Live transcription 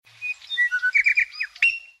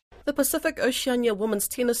The Pacific Oceania women's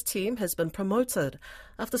tennis team has been promoted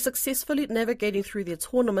after successfully navigating through their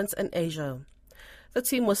tournaments in Asia. The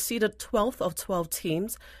team was seeded 12th of 12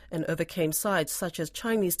 teams and overcame sides such as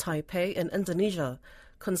Chinese Taipei and Indonesia,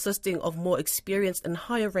 consisting of more experienced and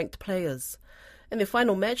higher-ranked players. In their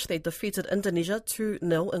final match, they defeated Indonesia 2-0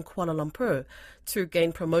 in Kuala Lumpur to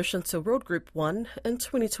gain promotion to World Group 1 in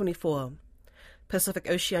 2024. Pacific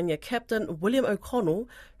Oceania captain William O'Connell,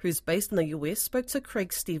 who's based in the US, spoke to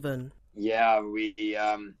Craig Stephen. Yeah,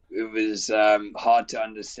 it was hard to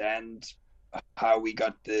understand how we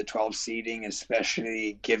got the 12 seeding,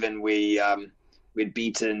 especially given we'd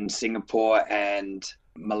beaten Singapore and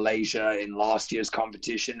Malaysia in last year's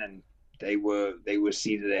competition, and they were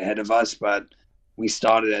seeded ahead of us. But we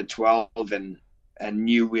started at 12 and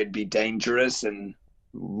knew we'd be dangerous, and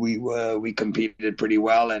we competed pretty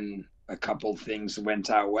well, and a couple things went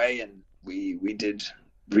our way, and we did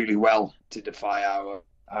really well to defy our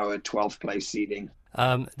 12th place seeding.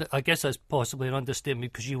 I guess that's possibly an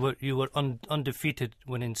understatement because you were undefeated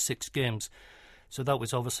winning 6 games, so that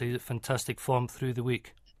was obviously a fantastic form through the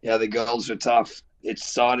week. Yeah, the girls were tough. It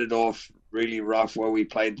started off really rough where we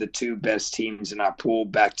played the 2 best teams in our pool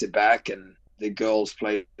back to back, and the girls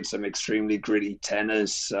played some extremely gritty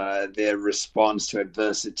tennis. Their response to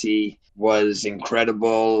adversity was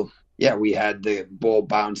incredible. Yeah, we had the ball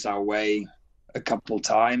bounce our way a couple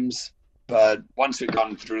times, but once we'd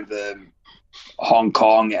gone through the Hong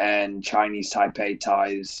Kong and Chinese Taipei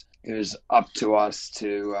ties, it was up to us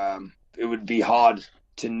to, it would be hard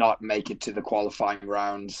to not make it to the qualifying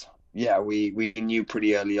rounds. Yeah, we knew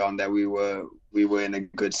pretty early on that we were in a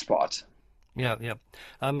good spot. Yeah.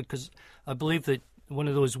 Because I believe that one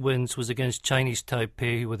of those wins was against Chinese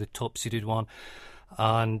Taipei, who were the top-seeded one,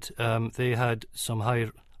 and they had some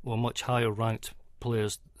much higher ranked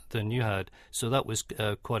players than you had. So that was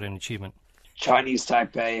quite an achievement. Chinese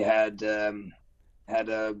Taipei had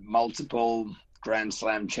a multiple Grand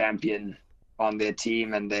Slam champion on their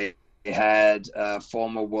team, and they had a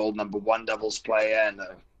former world number 1 doubles player and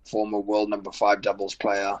a former world number 5 doubles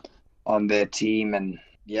player on their team. And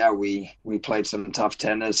yeah, we played some tough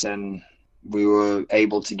tennis, and we were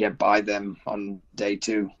able to get by them on day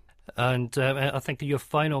 2. And I think your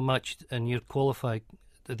final match in your qualifying,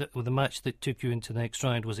 the match that took you into the next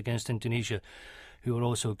round, was against Indonesia, who were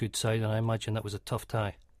also a good side, and I imagine that was a tough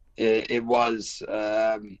tie. It was.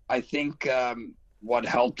 I think what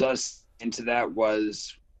helped us into that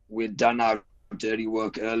was we'd done our dirty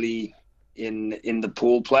work early in the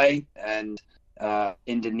pool play, and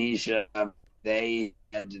Indonesia, they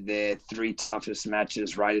had their 3 toughest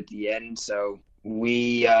matches right at the end. So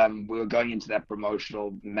we were going into that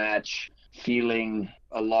promotional match feeling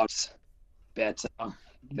a lot better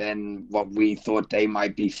than what we thought they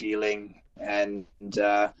might be feeling, and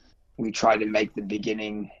we tried to make the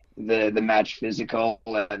beginning the match physical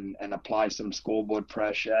and apply some scoreboard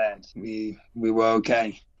pressure, and we were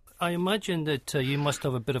okay. I imagine that you must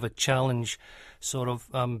have a bit of a challenge sort of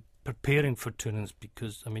preparing for tournaments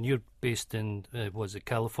because, I mean, you're based in, was it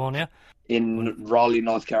California? In Raleigh,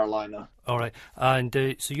 North Carolina. All right. And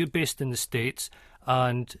so you're based in the States,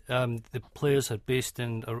 and the players are based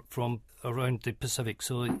from around the Pacific,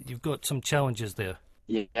 so you've got some challenges there.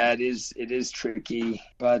 Yeah, it is tricky,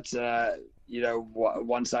 but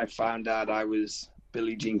once I found out I was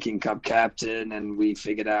Billie Jean King Cup captain, and we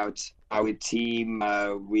figured out our team,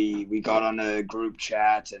 we got on a group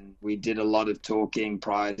chat, and we did a lot of talking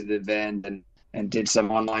prior to the event, and did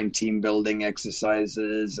some online team building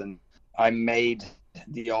exercises, and I made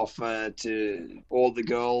the offer to all the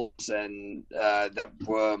girls and that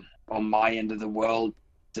were on my end of the world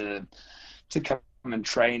to come and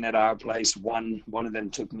train at our place. One of them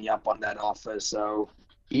took me up on that offer. So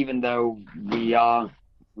even though we are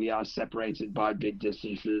separated by big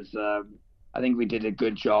distances, I think we did a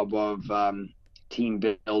good job of team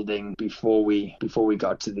building before we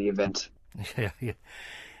got to the event. Yeah.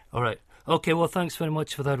 All right. Okay, well, thanks very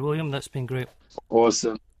much for that, William. That's been great.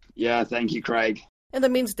 Awesome. Yeah, thank you, Craig. And the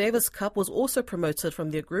Men's Davis Cup was also promoted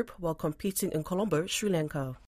from their group while competing in Colombo, Sri Lanka.